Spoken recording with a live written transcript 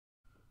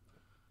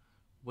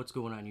What's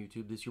going on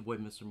YouTube? This is your boy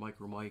Mr.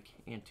 MicroMike,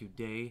 and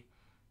today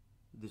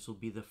this will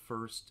be the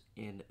first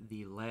and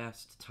the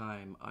last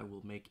time I will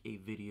make a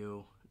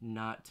video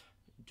not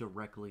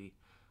directly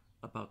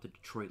about the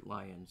Detroit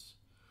Lions.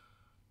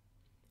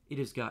 It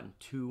has gotten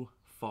too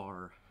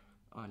far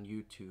on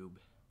YouTube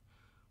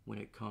when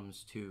it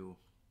comes to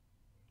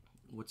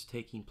what's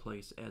taking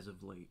place as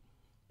of late.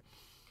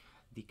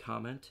 The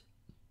comment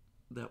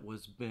that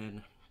was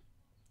been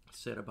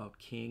said about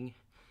King,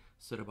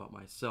 said about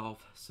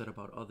myself, said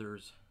about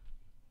others.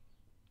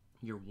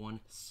 You're one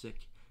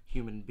sick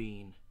human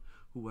being,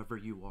 whoever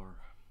you are.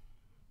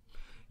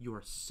 You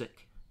are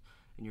sick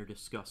and you're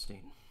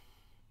disgusting.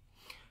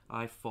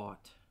 I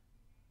fought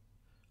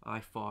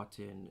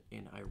in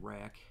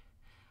Iraq.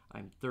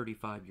 I'm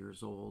 35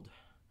 years old.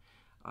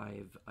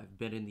 I've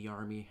been in the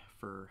Army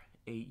for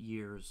 8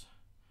 years.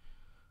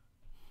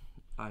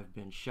 I've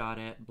been shot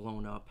at,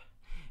 blown up,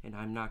 and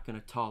I'm not going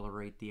to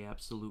tolerate the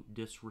absolute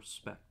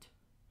disrespect.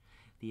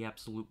 The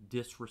absolute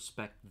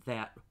disrespect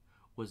that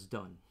was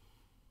done.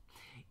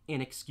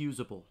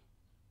 Inexcusable.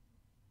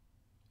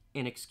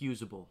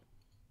 Inexcusable.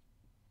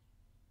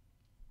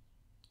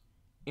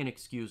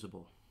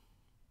 Inexcusable.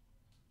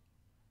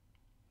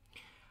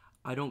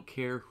 I don't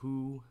care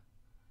who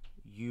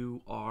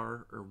you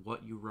are or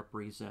what you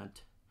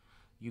represent.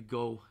 You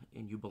go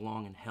and you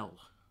belong in hell.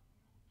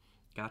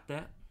 Got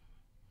that?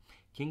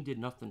 King did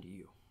nothing to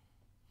you.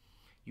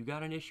 You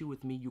got an issue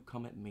with me, you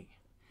come at me.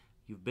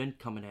 You've been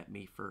coming at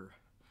me for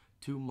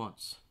 2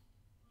 months.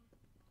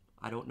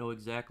 I don't know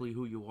exactly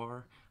who you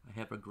are. I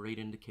have a great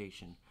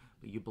indication,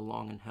 but you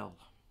belong in hell.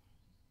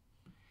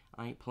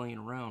 I ain't playing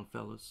around,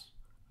 fellas.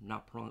 I'm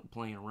not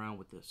playing around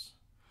with this.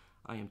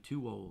 I am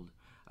too old.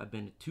 I've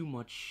been to too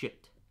much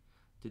shit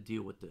to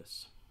deal with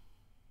this.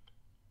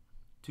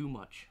 Too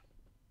much.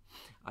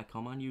 I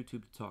come on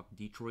YouTube to talk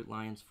Detroit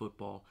Lions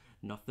football.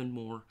 Nothing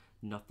more,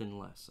 nothing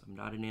less. I'm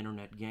not an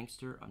internet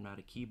gangster. I'm not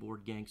a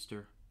keyboard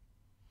gangster.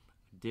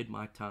 I did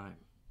my time.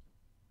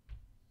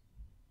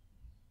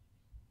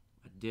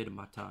 I did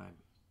my time.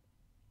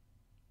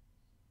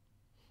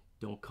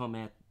 Don't come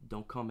at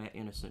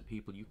innocent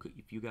people.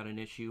 If you got an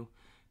issue,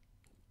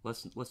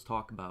 let's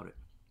talk about it.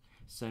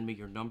 Send me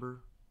your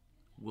number.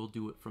 We'll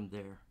do it from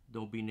there.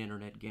 Don't be an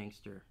internet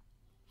gangster.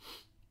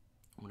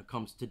 When it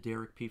comes to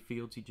Derek P.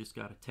 Fields, he just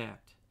got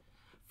attacked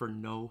for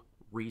no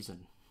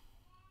reason.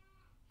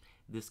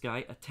 This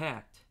guy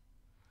attacked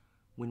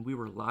when we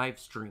were live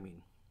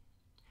streaming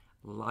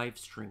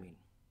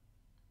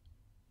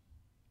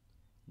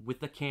with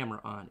the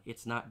camera on.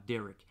 It's not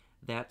Derek.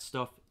 That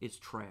stuff is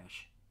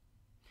trash.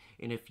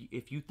 And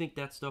if you think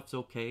that stuff's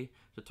okay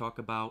to talk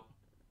about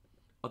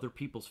other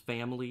people's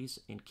families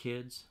and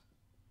kids,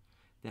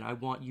 then I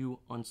want you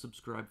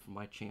unsubscribed from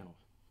my channel,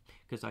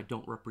 because I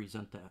don't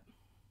represent that.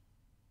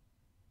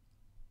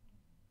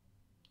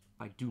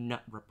 I do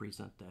not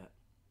represent that.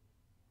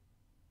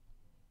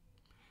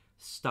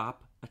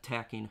 Stop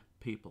attacking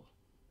people.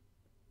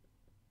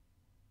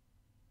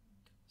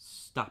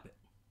 Stop it.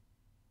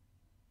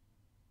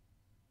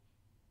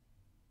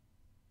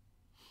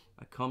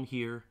 I come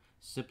here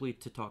simply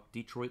to talk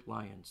Detroit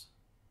Lions.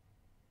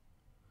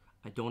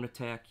 I don't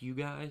attack you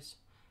guys.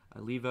 I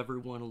leave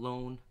everyone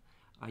alone.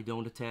 I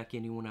don't attack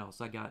anyone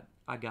else. I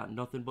got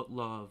nothing but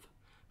love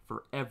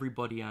for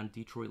everybody on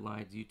Detroit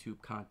Lions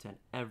YouTube content.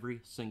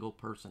 Every single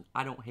person.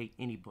 I don't hate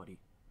anybody.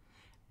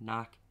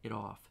 Knock it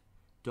off.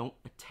 Don't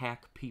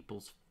attack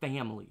people's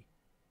family.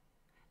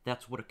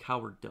 That's what a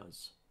coward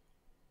does.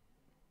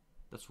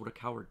 That's what a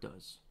coward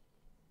does.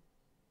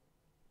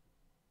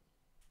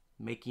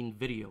 Making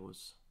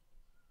videos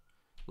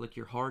like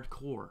you're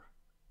hardcore.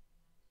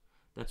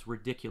 That's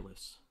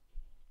ridiculous.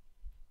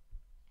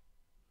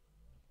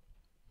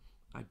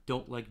 I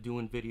don't like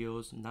doing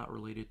videos not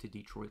related to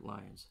Detroit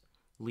Lions.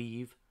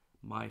 Leave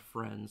my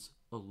friends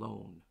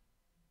alone.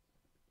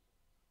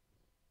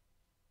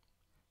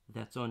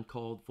 That's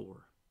uncalled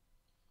for.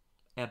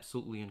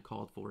 Absolutely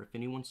uncalled for. If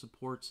anyone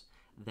supports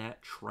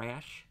that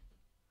trash,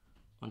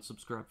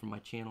 unsubscribe from my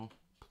channel,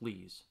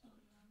 please.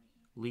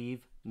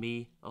 Leave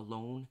me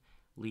alone.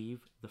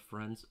 Leave the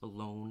friends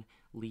alone.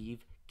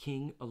 Leave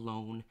King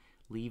alone.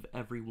 Leave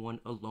everyone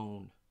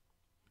alone.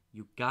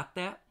 You got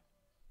that?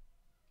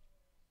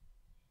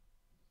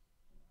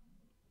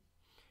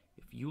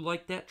 If you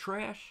like that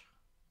trash,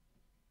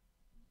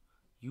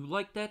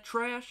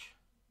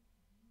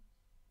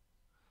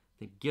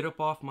 then get up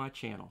off my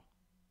channel.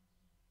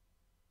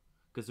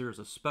 Because there is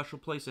a special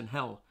place in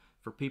hell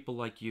for people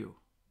like you.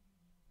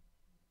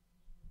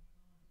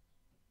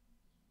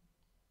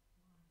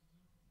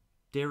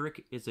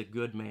 Derek is a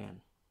good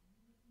man.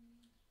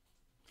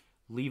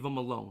 Leave him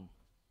alone.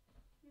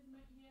 He is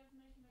making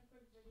a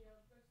quick video.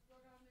 Just go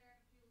down there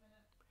in a few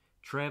minutes.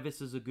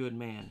 Travis is a good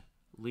man.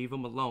 Leave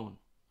him alone.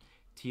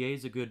 TA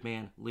is a good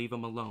man. Leave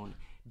him alone.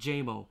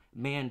 JMO,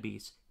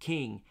 Manbeast,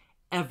 King,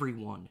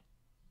 everyone.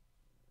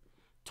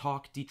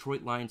 Talk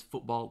Detroit Lions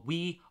football.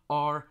 We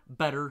are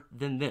better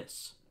than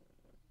this.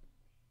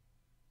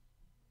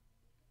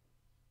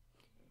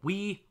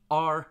 We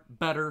are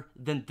better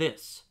than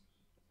this.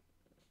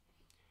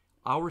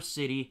 Our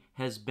city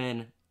has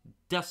been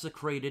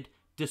desecrated,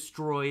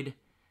 destroyed,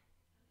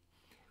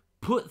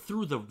 put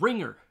through the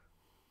ringer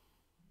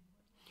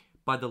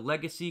by the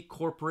legacy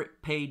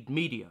corporate paid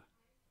media.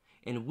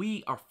 And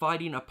we are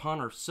fighting upon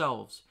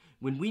ourselves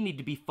when we need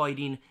to be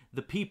fighting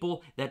the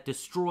people that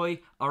destroy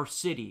our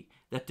city,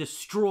 that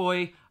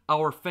destroy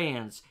our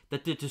fans,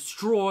 that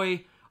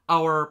destroy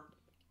our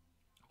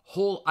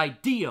whole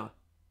idea.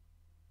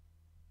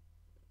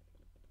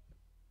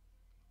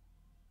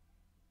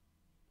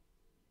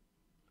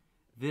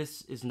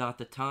 This is not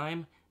the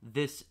time.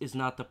 This is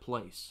not the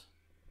place.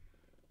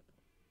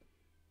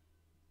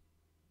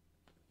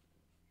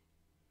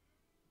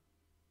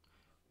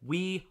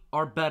 We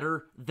are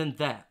better than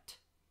that.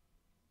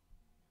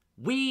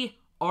 We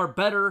are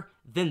better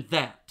than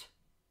that.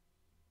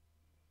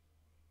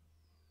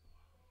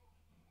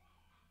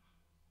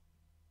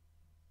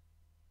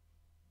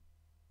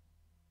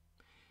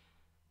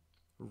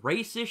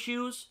 Race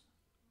issues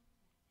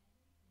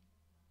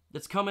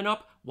that's coming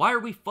up. Why are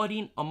we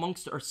fighting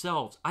amongst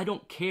ourselves? I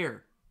don't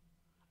care.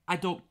 I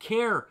don't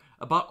care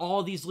about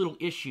all these little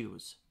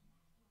issues.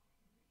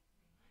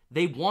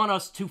 They want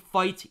us to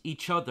fight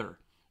each other.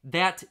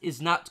 That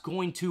is not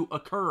going to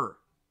occur.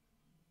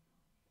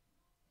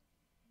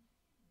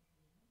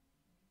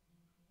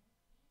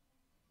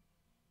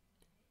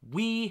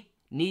 We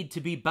need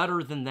to be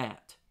better than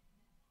that.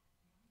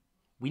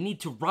 We need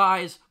to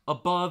rise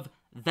above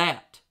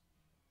that.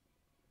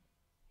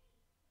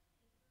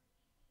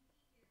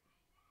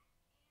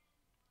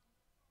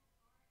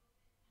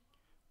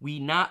 We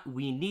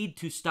need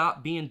to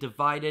stop being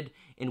divided,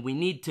 and we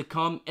need to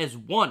come as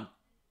one.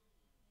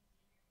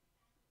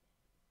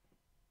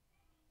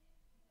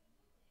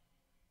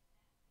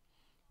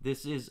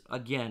 This is,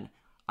 again,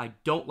 I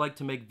don't like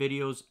to make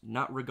videos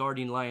not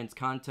regarding Lions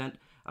content.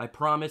 I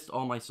promised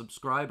all my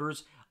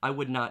subscribers I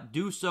would not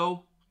do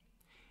so,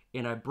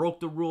 and I broke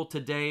the rule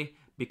today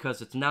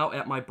because it's now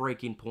at my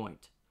breaking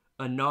point.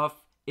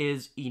 Enough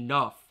is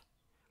enough.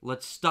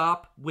 Let's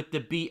stop with the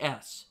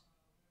BS.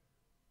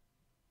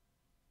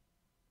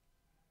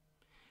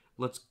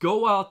 Let's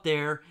go out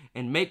there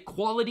and make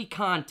quality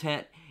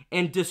content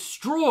and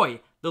destroy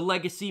the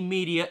legacy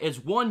media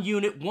as one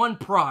unit, one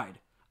pride.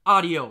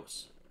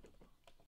 Adios.